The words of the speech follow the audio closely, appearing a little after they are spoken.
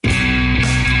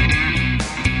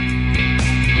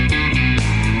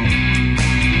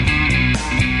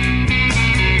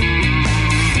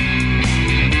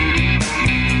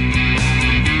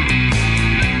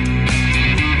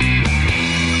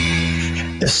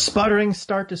Sputtering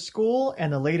start to school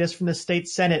and the latest from the state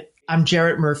Senate. I'm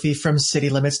Jarrett Murphy from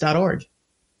citylimits.org.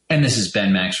 And this is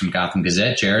Ben Max from Gotham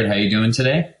Gazette. Jared, how you doing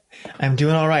today? I'm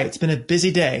doing all right. It's been a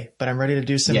busy day, but I'm ready to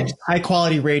do some high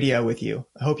quality radio with you.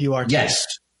 I hope you are too. Yes.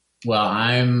 Well,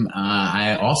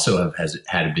 I also have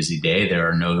had a busy day. There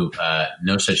are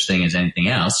no such thing as anything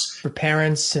else. For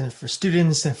parents and for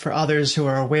students and for others who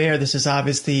are aware, this has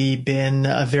obviously been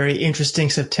a very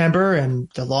interesting September and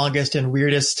the longest and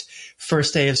weirdest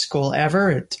first day of school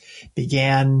ever. It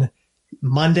began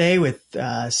Monday with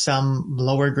some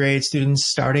lower grade students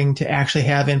starting to actually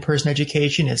have in-person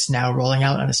education. It's now rolling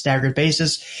out on a staggered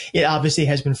basis. It obviously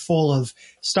has been full of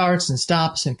starts and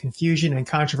stops and confusion and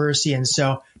controversy. And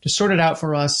so to sort it out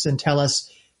for us and tell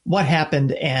us what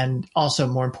happened and also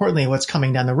more importantly, what's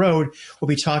coming down the road, we'll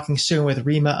be talking soon with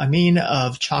Rima Amin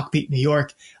of Chalkbeat, New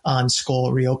York on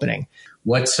school reopening.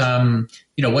 What's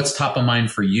top of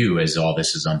mind for you as all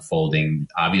this is unfolding?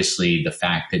 Obviously, the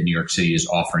fact that New York City is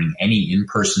offering any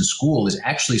in-person school is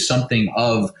actually something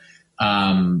of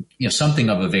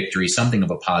a victory, something of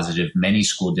a positive. Many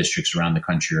school districts around the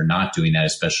country are not doing that,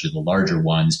 especially the larger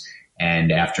ones.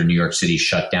 And after New York City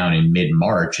shut down in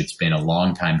mid-March, it's been a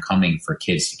long time coming for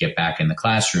kids to get back in the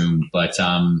classroom. But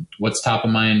what's top of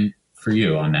mind for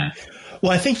you on that?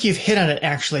 Well, I think you've hit on it,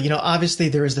 actually. Obviously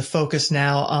there is the focus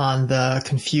now on the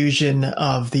confusion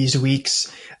of these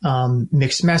weeks,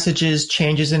 mixed messages,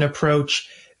 changes in approach,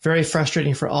 very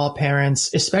frustrating for all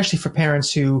parents, especially for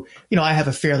parents who, I have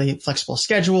a fairly flexible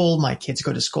schedule. My kids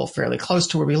go to school fairly close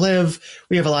to where we live.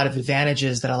 We have a lot of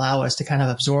advantages that allow us to kind of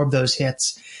absorb those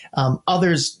hits.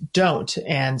 Others don't.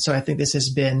 And so I think this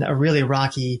has been a really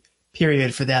rocky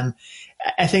period for them.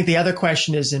 I think the other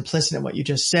question is implicit in what you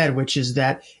just said, which is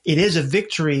that it is a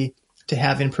victory to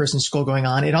have in-person school going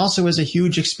on. It also is a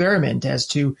huge experiment as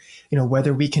to,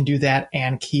 whether we can do that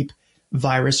and keep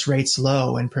virus rates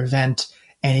low and prevent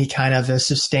any kind of a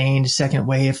sustained second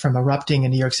wave from erupting in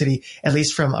New York City, at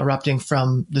least from erupting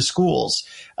from the schools.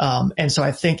 And so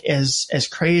I think as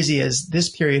crazy as this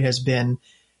period has been,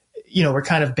 we're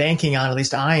kind of banking on, at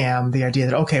least I am, the idea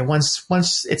that, okay,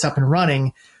 once it's up and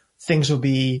running, things will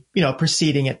be,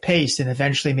 proceeding at pace. And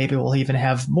eventually maybe we'll even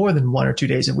have more than 1 or 2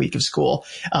 days a week of school.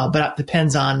 But it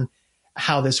depends on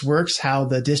how this works, how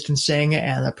the distancing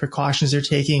and the precautions they're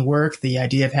taking work, the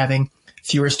idea of having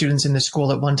fewer students in the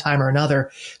school at one time or another.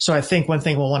 So I think one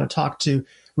thing we'll want to talk to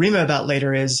Rima about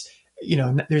later is,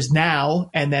 there's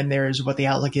now, and then there's what the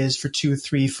outlook is for 2,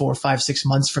 3, 4, 5, 6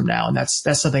 months from now. And that's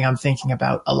something I'm thinking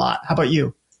about a lot. How about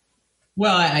you?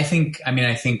 Well, I think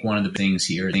one of the things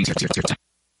here,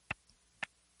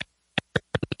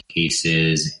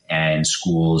 cases and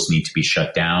schools need to be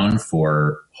shut down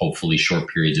for hopefully short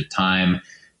periods of time,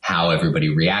 how everybody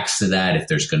reacts to that, if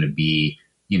there's going to be,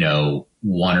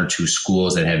 1 or 2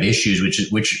 schools that have issues,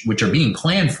 which are being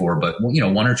planned for, but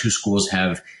 1 or 2 schools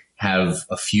have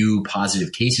a few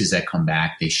positive cases that come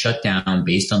back. They shut down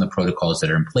based on the protocols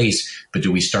that are in place. But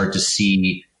do we start to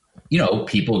see,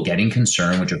 people getting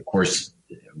concerned, which of course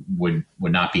would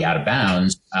not be out of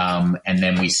bounds. And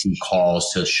then we see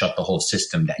calls to shut the whole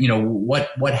system down.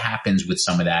 What happens with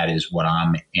some of that is what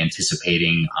I'm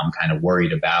anticipating. I'm kind of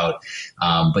worried about.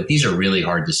 But these are really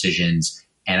hard decisions.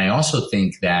 And I also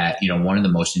think that, one of the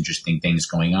most interesting things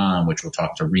going on, which we'll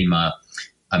talk to Rima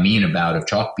Amin about of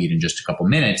Chalkbeat in just a couple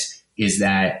minutes, is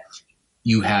that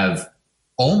you have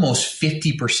almost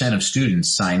 50% of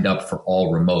students signed up for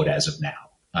all remote as of now.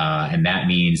 And that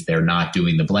means they're not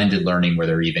doing the blended learning where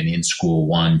they're even in school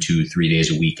 1, 2, 3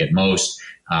 days a week at most.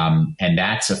 And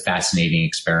that's a fascinating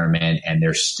experiment. And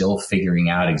they're still figuring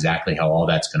out exactly how all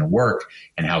that's going to work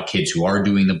and how kids who are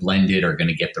doing the blended are going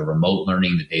to get the remote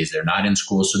learning the days they're not in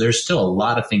school. So there's still a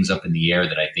lot of things up in the air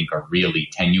that I think are really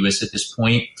tenuous at this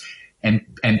point. And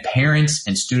parents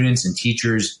and students and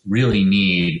teachers really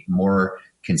need more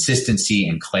consistency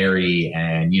and clarity.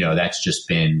 And, that's just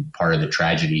been part of the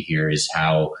tragedy here is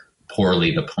how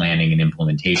poorly the planning and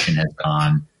implementation has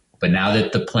gone. But now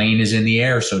that the plane is in the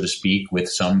air, so to speak, with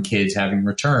some kids having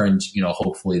returned,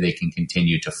 hopefully they can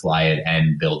continue to fly it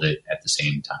and build it at the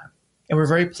same time. And we're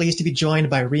very pleased to be joined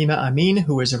by Rima Amin,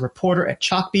 who is a reporter at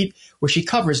Chalkbeat, where she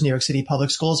covers New York City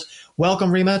public schools.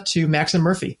 Welcome, Rima, to Max and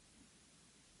Murphy.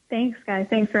 Thanks, guys.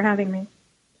 Thanks for having me.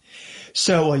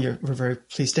 So, we're very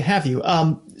pleased to have you.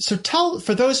 So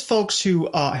for those folks who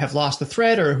have lost the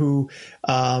thread or who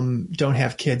don't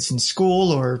have kids in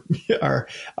school or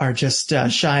are just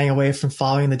shying away from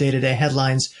following the day-to-day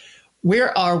headlines,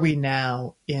 where are we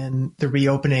now in the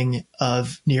reopening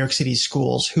of New York City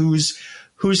schools?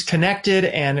 Who's connected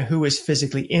and who is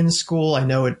physically in school? I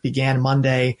know it began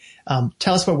Monday.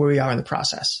 Tell us about where we are in the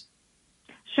process.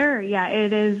 Sure. Yeah,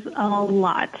 it is a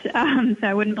lot. So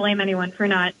I wouldn't blame anyone for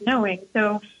not knowing.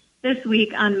 So this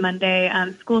week on Monday,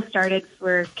 school started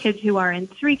for kids who are in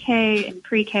 3K and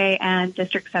pre-K and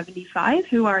District 75,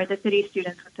 who are the city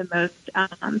students with the most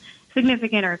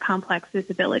significant or complex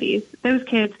disabilities. Those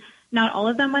kids, not all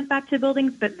of them went back to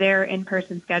buildings, but their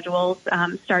in-person schedules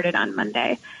started on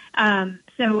Monday.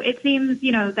 So it seems,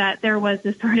 that there was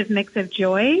this sort of mix of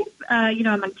joy,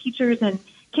 among teachers and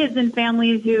kids and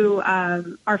families who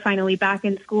are finally back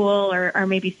in school or are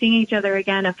maybe seeing each other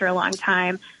again after a long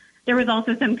time. There was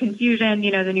also some confusion.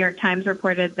 The New York Times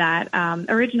reported that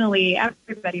originally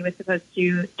everybody was supposed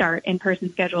to start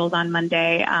in-person schedules on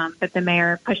Monday, but the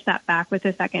mayor pushed that back with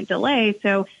a second delay.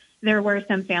 So there were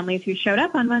some families who showed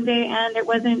up on Monday and it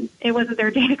wasn't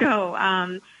their day to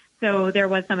go. So there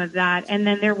was some of that. And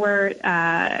then there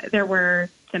were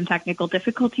some technical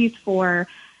difficulties for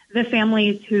the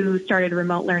families who started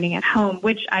remote learning at home,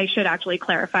 which I should actually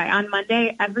clarify. On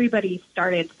Monday, everybody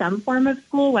started some form of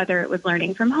school, whether it was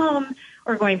learning from home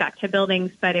or going back to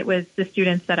buildings, but it was the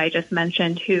students that I just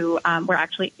mentioned who were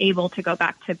actually able to go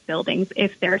back to buildings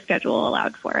if their schedule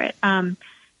allowed for it.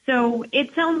 So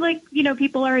it sounds like,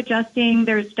 people are adjusting.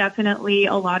 There's definitely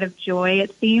a lot of joy,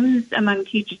 it seems, among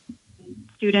teachers and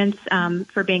students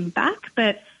for being back,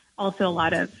 but also a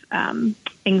lot of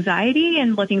anxiety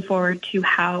and looking forward to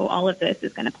how all of this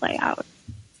is going to play out.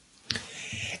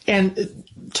 And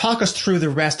talk us through the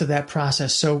rest of that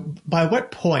process. So by what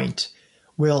point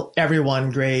will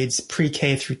everyone grades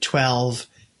pre-K through 12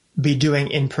 be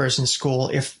doing in-person school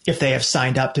if they have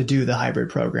signed up to do the hybrid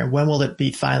program? When will it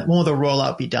be final? When will the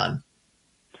rollout be done?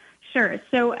 Sure.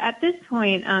 So at this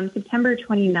point, September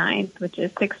 29th, which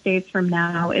is 6 days from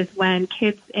now, is when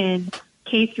kids in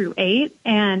K through 8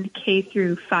 and K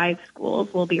through 5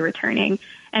 schools will be returning.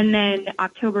 And then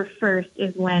October 1st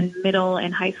is when middle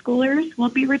and high schoolers will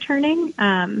be returning.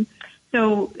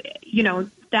 So,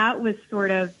 that was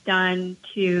sort of done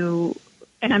to,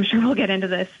 and I'm sure we'll get into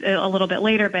this a little bit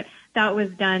later, but that was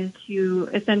done to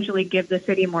essentially give the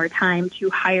city more time to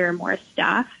hire more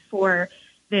staff for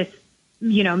this,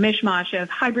 mishmash of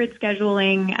hybrid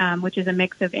scheduling, which is a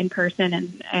mix of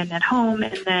in-person and at home,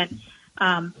 and then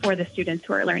for the students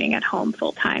who are learning at home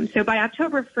full time. So by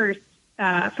October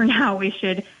 1st, for now,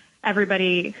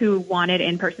 everybody who wanted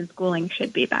in-person schooling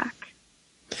should be back.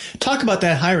 Talk about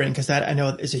that hiring, because that I know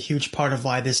is a huge part of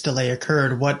why this delay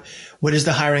occurred. What is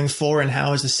the hiring for, and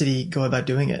how does the city go about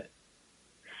doing it?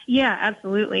 Yeah,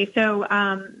 absolutely. So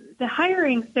the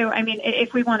hiring,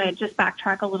 if we want to just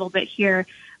backtrack a little bit here,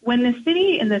 when the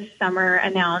city in the summer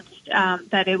announced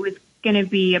that it was going to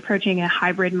be approaching a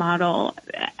hybrid model,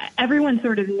 everyone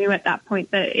sort of knew at that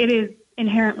point that it is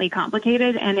inherently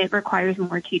complicated and it requires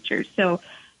more teachers. So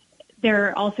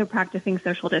they're also practicing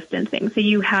social distancing. So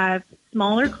you have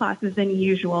smaller classes than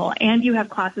usual, and you have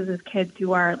classes of kids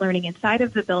who are learning inside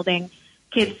of the building,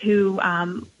 kids who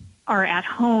are at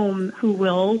home who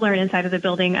will learn inside of the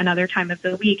building another time of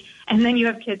the week, and then you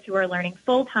have kids who are learning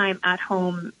full-time at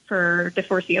home for the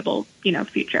foreseeable,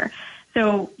 future.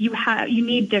 So you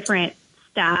need different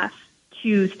staff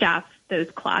to staff those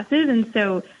classes, and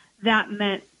so that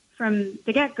meant from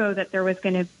the get-go that there was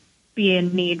going to be a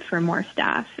need for more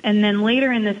staff. And then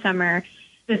later in the summer,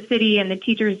 the city and the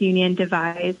teachers union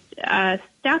devised a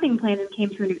staffing plan and came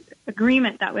to an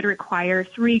agreement that would require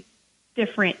 3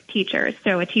 different teachers.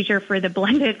 So a teacher for the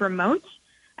blended remote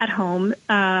at home,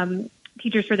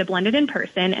 teachers for the blended in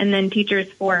person, and then teachers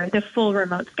for the full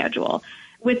remote schedule,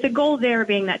 with the goal there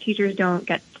being that teachers don't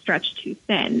get stretched too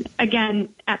thin.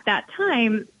 Again, at that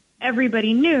time,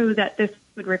 everybody knew that this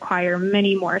would require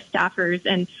many more staffers,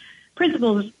 and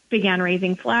principals began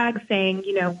raising flags saying,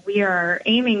 we are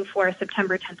aiming for a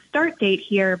September 10th start date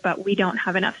here, but we don't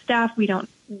have enough staff.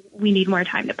 We need more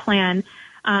time to plan.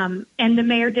 And the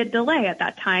mayor did delay at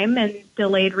that time and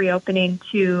delayed reopening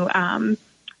to,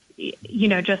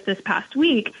 just this past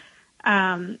week.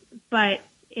 But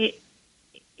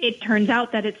it turns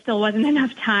out that it still wasn't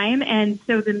enough time. And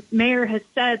so the mayor has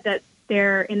said that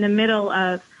they're in the middle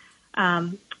of,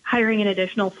 hiring an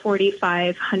additional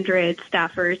 4,500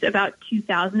 staffers. About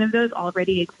 2,000 of those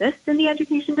already exist in the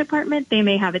education department. They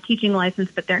may have a teaching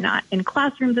license, but they're not in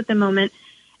classrooms at the moment.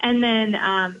 And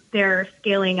then they're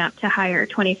scaling up to hire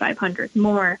 2,500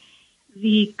 more.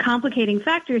 The complicating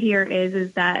factor here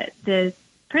is that the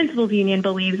principals union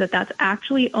believes that that's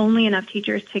actually only enough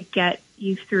teachers to get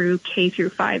you through K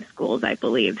through 5 schools, I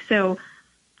believe. So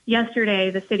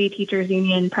yesterday, the City Teachers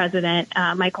Union president,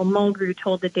 Michael Mulgrew,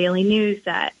 told the Daily News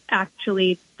that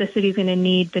actually the city's going to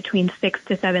need between 6,000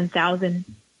 to 7,000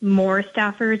 more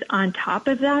staffers on top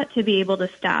of that to be able to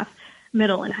staff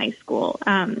middle and high school.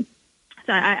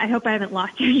 So I hope I haven't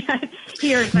lost you yet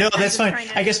here. No, that's fine.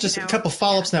 I guess just a couple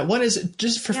follow-ups on that. One is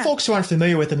just for folks who aren't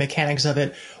familiar with the mechanics of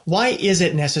it, why is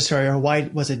it necessary, or why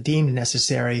was it deemed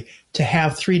necessary to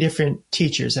have 3 different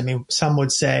teachers? I mean, some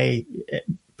would say,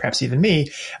 perhaps even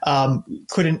me,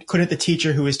 couldn't the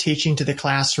teacher who is teaching to the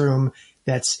classroom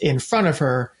that's in front of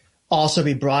her also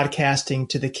be broadcasting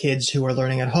to the kids who are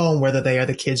learning at home, whether they are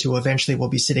the kids who eventually will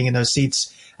be sitting in those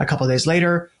seats a couple of days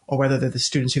later, or whether they're the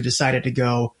students who decided to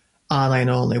go online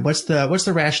only? What's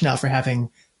the rationale for having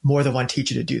more than one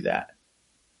teacher to do that?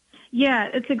 Yeah,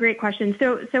 it's a great question.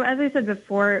 So as I said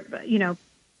before,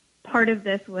 part of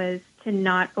this was to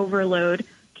not overload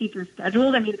teachers'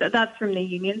 schedules. I mean, that's from the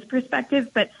union's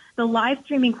perspective, but the live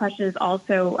streaming question is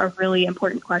also a really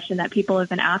important question that people have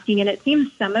been asking. And it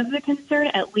seems some of the concern,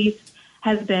 at least,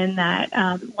 has been that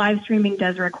live streaming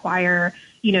does require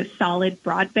solid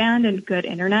broadband and good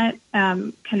internet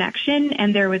connection.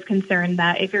 And there was concern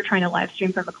that if you're trying to live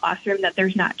stream from a classroom, that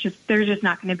there's just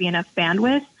not going to be enough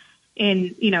bandwidth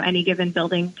in, any given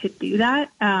building to do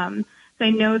that. So I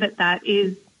know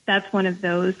that's one of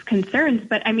those concerns.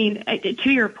 But I mean, to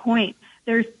your point,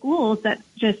 there's schools that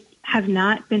just have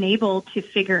not been able to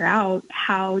figure out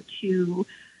how to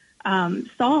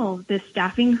solve this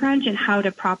staffing crunch and how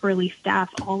to properly staff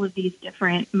all of these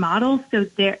different models. So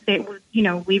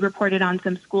we reported on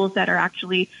some schools that are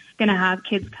actually going to have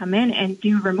kids come in and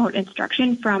do remote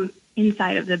instruction from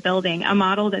inside of the building, a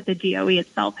model that the DOE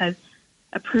itself has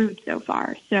approved so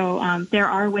far. So there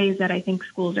are ways that I think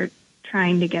schools are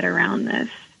trying to get around this.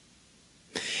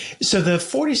 So the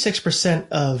 46%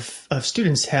 of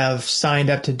students have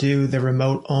signed up to do the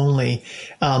remote only.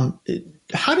 How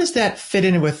does that fit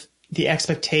in with the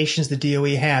expectations the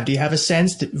DOE have? Do you have a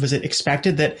sense was it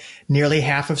expected that nearly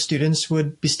half of students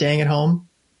would be staying at home?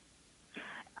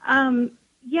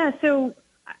 Yeah. So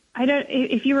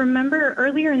if you remember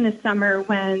earlier in the summer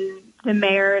when the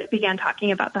mayor began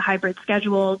talking about the hybrid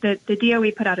schedule, the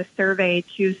DOE put out a survey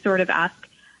to sort of ask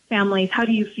families, how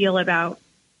do you feel about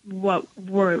what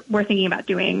we're thinking about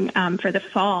doing for the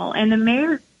fall? And the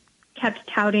mayor kept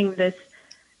touting this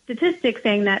statistic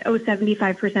saying that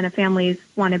 75% of families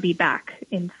want to be back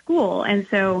in school. And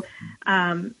so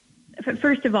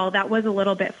first of all, that was a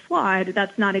little bit flawed.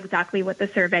 That's not exactly what the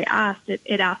survey asked.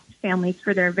 It asked families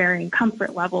for their varying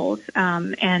comfort levels,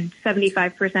 and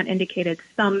 75% indicated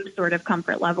some sort of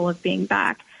comfort level of being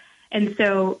back. And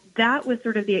so that was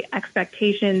sort of the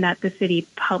expectation that the city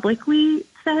publicly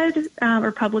said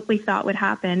or publicly thought would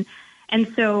happen.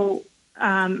 And so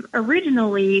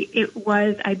originally it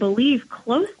was, I believe,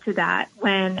 close to that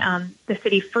when the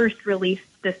city first released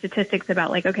the statistics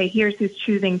about okay, here's who's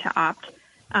choosing to opt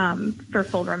for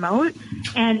full remote.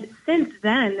 And since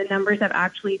then, the numbers have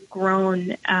actually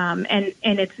grown, and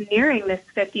it's nearing this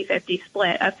 50-50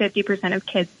 split of 50% of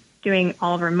kids doing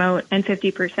all remote and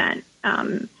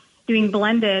 50% doing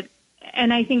blended.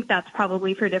 And I think that's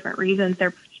probably for different reasons.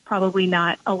 There's probably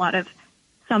not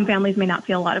some families may not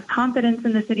feel a lot of confidence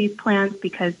in the city's plans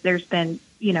because there's been,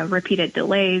 repeated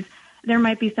delays. There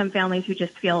might be some families who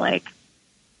just feel like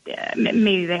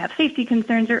maybe they have safety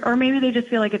concerns or maybe they just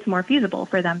feel like it's more feasible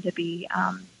for them to be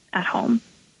at home.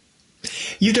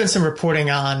 You've done some reporting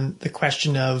on the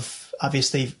question of,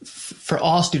 obviously, for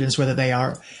all students, whether they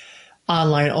are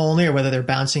online only or whether they're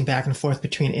bouncing back and forth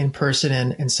between in-person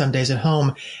and some days at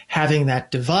home, having that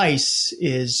device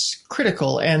is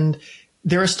critical. And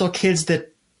there are still kids that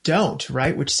don't,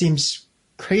 right? Which seems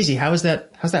crazy. How's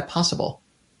that possible?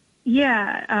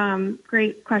 Yeah,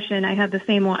 great question. I had the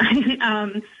same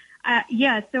one.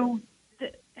 So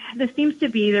this seems to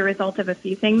be the result of a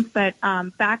few things, but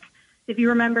back, if you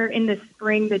remember in the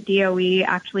spring, the DOE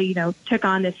actually, took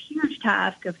on this huge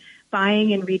task of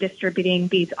buying and redistributing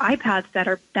these iPads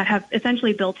that have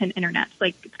essentially built-in internet.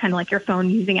 It's kind of like your phone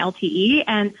using LTE,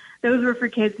 and those were for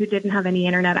kids who didn't have any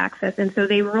internet access. And so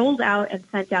they rolled out and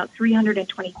sent out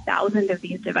 320,000 of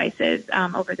these devices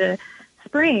over the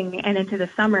spring and into the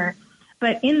summer.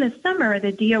 But in the summer,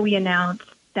 the DOE announced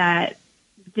that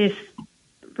this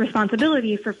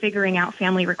responsibility for figuring out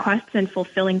family requests and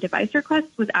fulfilling device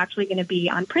requests was actually going to be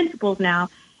on principals now.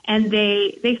 And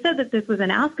they said that this was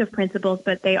an ask of principals,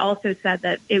 but they also said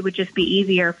that it would just be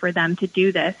easier for them to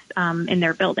do this in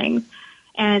their buildings.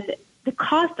 And the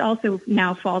cost also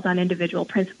now falls on individual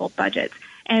principal budgets.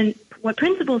 And what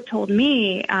principals told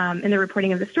me in the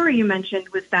reporting of the story you mentioned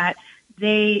was that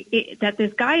that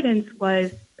this guidance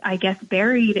was, I guess,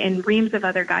 buried in reams of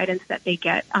other guidance that they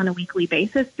get on a weekly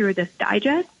basis through this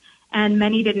digest. And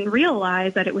many didn't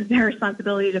realize that it was their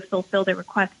responsibility to fulfill their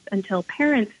requests until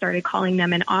parents started calling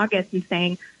them in August and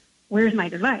saying, "Where's my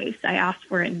device? I asked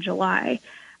for it in July."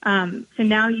 So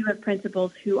now you have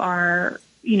principals who are,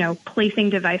 placing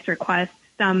device requests.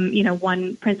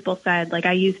 One principal said,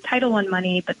 I use Title I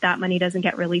money, but that money doesn't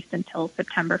get released until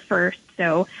September 1st.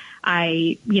 So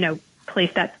I,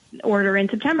 placed that order in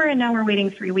September, and now we're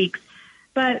waiting 3 weeks.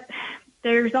 But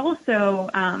there's also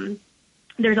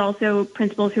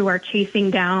principals who are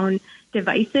chasing down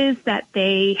devices that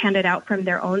they handed out from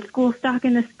their own school stock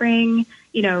in the spring.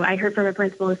 I heard from a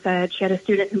principal who said she had a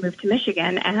student who moved to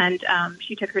Michigan, and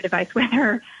she took her device with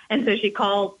her. And so she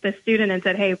called the student and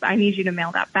said, hey, I need you to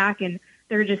mail that back. And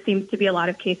there just seems to be a lot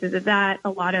of cases of that, a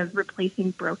lot of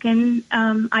replacing broken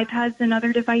iPads and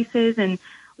other devices and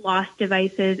lost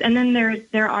devices. And then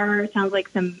there are, sounds like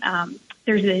some,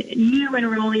 there's a new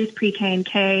enrollees, pre-K and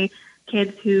K,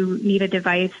 kids who need a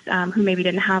device who maybe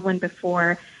didn't have one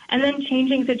before. And then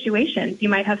changing situations. You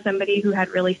might have somebody who had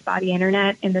really spotty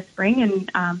internet in the spring and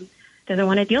doesn't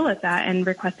want to deal with that and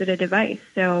requested a device.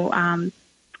 So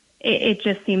it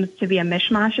just seems to be a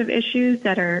mishmash of issues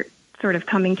that are sort of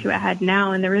coming to a head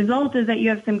now. And the result is that you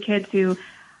have some kids who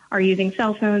are using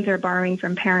cell phones or borrowing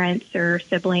from parents or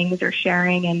siblings or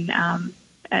sharing, and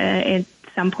at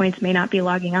some points may not be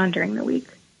logging on during the week.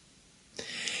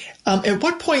 At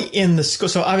what point in the school?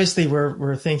 So obviously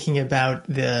we're thinking about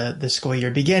the school year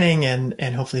beginning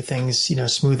and hopefully things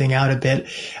smoothing out a bit.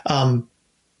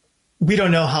 We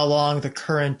don't know how long the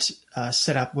current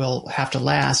setup will have to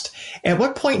last. At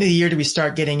what point in the year do we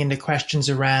start getting into questions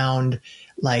around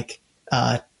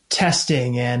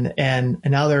testing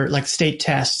and other state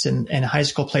tests and high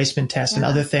school placement tests and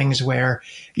other things where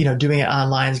doing it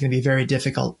online is going to be very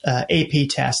difficult? AP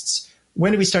tests.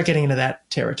 When do we start getting into that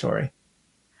territory?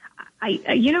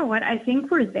 You know what? I think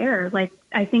we're there.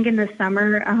 I think in the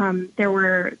summer, there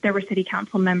were city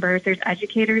council members, there's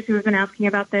educators who have been asking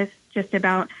about this, just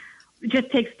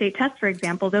take state tests, for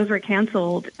example. Those were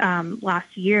canceled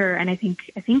last year. And I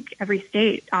think every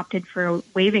state opted for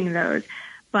waiving those.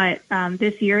 But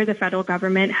this year, the federal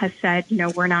government has said,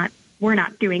 we're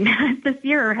not doing that this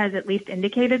year, or has at least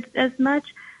indicated as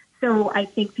much. So I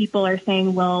think people are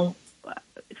saying, well,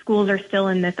 schools are still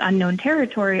in this unknown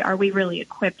territory. Are we really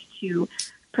equipped to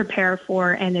prepare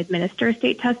for and administer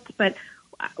state tests? But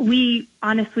we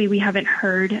haven't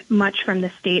heard much from the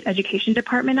state education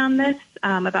department on this,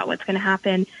 about what's going to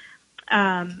happen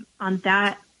on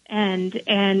that end.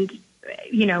 And,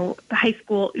 high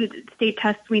school state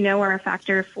tests we know are a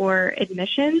factor for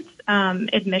admissions.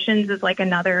 Admissions is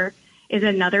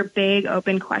another big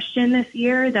open question this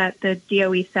year that the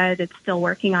DOE said it's still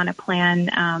working on a plan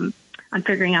on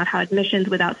figuring out how admissions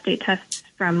without state tests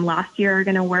from last year are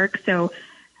going to work. So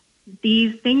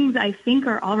these things, I think,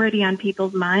 are already on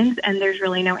people's minds, and there's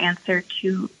really no answer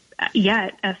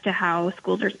yet as to how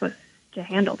schools are supposed to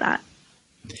handle that.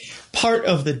 Part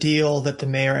of the deal that the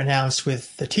mayor announced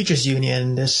with the teachers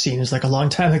union, this seems like a long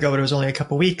time ago, but it was only a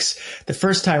couple of weeks. The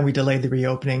first time we delayed the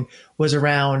reopening was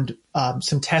around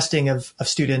some testing of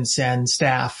students and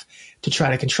staff to try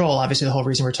to control. Obviously, the whole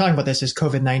reason we're talking about this is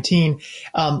COVID-19.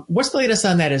 What's the latest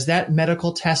on that? Is that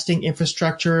medical testing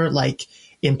infrastructure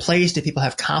in place? Do people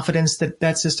have confidence that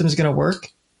that system is going to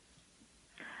work?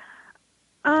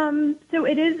 So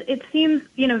it is. It seems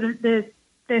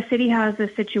the city has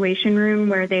a situation room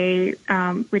where they,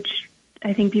 which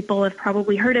I think people have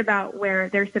probably heard about, where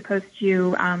they're supposed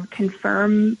to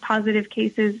confirm positive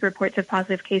cases, reports of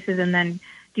positive cases, and then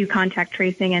do contact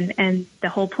tracing. And the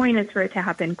whole point is for it to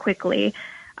happen quickly.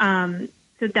 So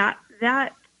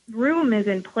that room is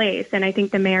in place. And I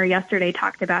think the mayor yesterday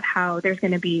talked about how there's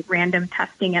going to be random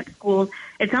testing at schools.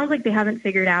 It sounds like they haven't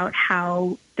figured out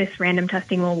how this random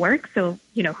testing will work. So,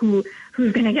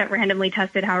 who's going to get randomly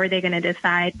tested? How are they going to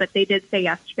decide? But they did say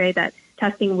yesterday that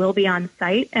testing will be on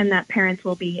site and that parents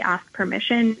will be asked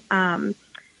permission,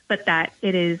 but that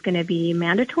it is going to be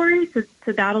mandatory.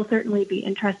 So that'll certainly be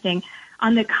interesting.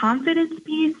 On the confidence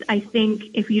piece, I think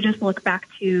if you just look back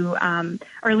to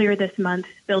earlier this month,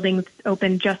 buildings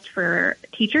opened just for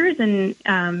teachers, and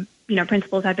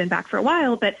principals had been back for a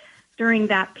while. But during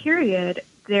that period,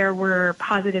 there were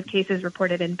positive cases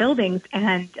reported in buildings,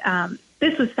 and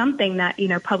this was something that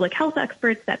public health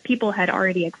experts, that people had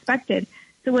already expected.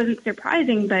 So it wasn't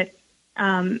surprising, but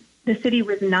the city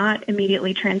was not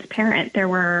immediately transparent. There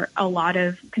were a lot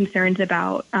of concerns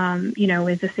about,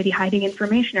 is the city hiding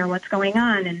information or what's going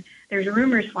on? And there's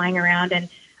rumors flying around. And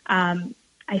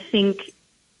I think,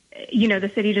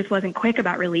 the city just wasn't quick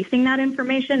about releasing that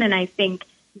information. And I think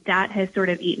that has sort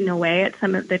of eaten away at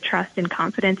some of the trust and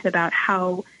confidence about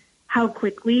how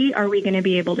quickly are we going to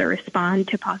be able to respond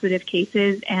to positive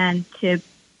cases and to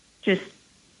just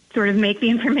sort of make the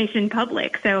information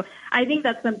public. So I think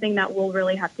that's something that we'll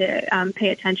really have to pay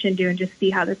attention to and just see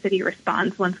how the city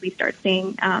responds once we start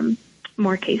seeing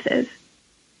more cases.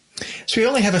 So we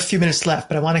only have a few minutes left,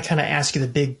 but I want to kind of ask you the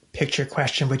big picture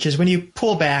question, which is when you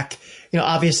pull back,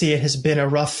 obviously it has been a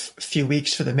rough few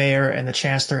weeks for the mayor and the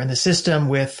chancellor and the system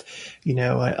with,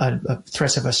 a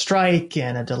threat of a strike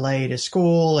and a delay to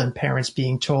school and parents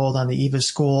being told on the eve of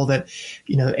school that,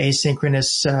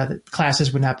 asynchronous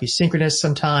classes would not be synchronous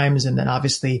sometimes. And then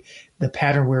obviously the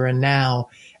pattern we're in now.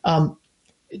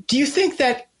 Do you think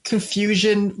that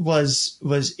confusion was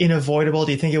unavoidable?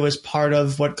 Do you think it was part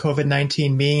of what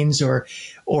COVID-19 means, or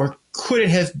could it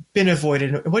have been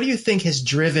avoided? What do you think has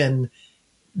driven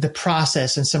the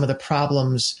process and some of the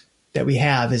problems that we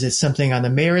have? Is it something on the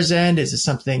mayor's end? Is it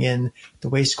something in the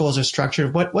way schools are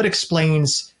structured? What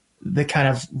explains the kind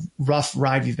of rough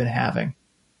ride we've been having?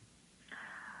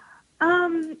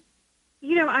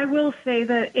 I will say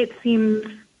that it seems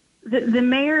the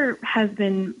mayor has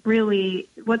been really,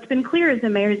 what's been clear is the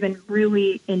mayor has been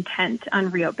really intent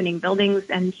on reopening buildings.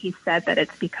 And he said that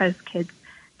it's because kids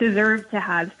deserve to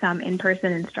have some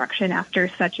in-person instruction after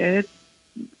such a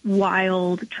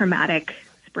wild, traumatic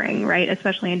spring, right?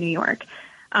 Especially in New York.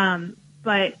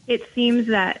 But it seems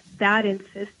that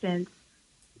insistence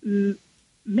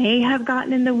may have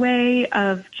gotten in the way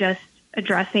of just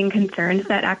addressing concerns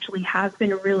that actually have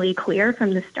been really clear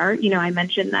from the start. I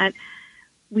mentioned that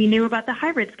we knew about the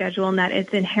hybrid schedule and that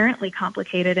it's inherently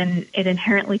complicated and it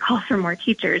inherently calls for more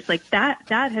teachers. Like that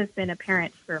has been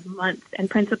apparent for months, and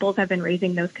principals have been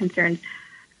raising those concerns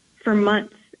for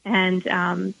months. And,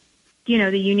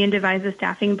 the union devised a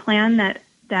staffing plan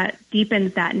that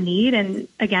deepens that need. And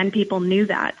again, people knew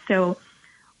that. So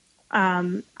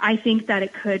I think that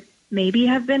it could maybe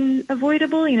have been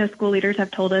avoidable. School leaders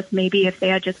have told us maybe if they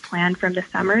had just planned from the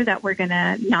summer that we're going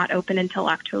to not open until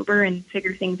October and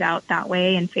figure things out that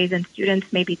way and phase in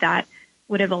students, maybe that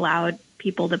would have allowed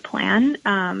people to plan.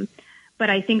 But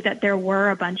I think that there were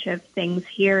a bunch of things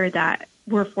here that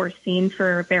were foreseen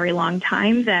for a very long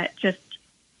time that just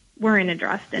weren't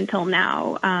addressed until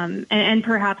now. And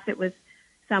perhaps it was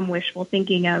some wishful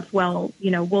thinking of, well,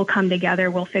 we'll come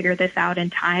together, we'll figure this out in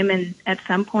time. And at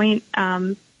some point,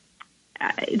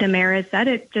 the mayor has said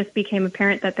it just became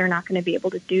apparent that they're not going to be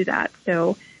able to do that.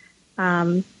 So,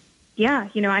 I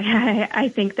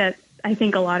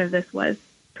think a lot of this was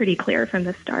pretty clear from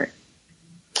the start.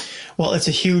 Well, it's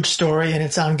a huge story and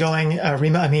it's ongoing.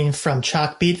 Rima Amin from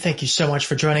Chalkbeat, thank you so much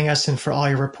for joining us and for all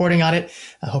your reporting on it.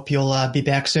 I hope you'll be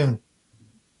back soon.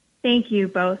 Thank you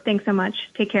both. Thanks so much.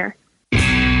 Take care.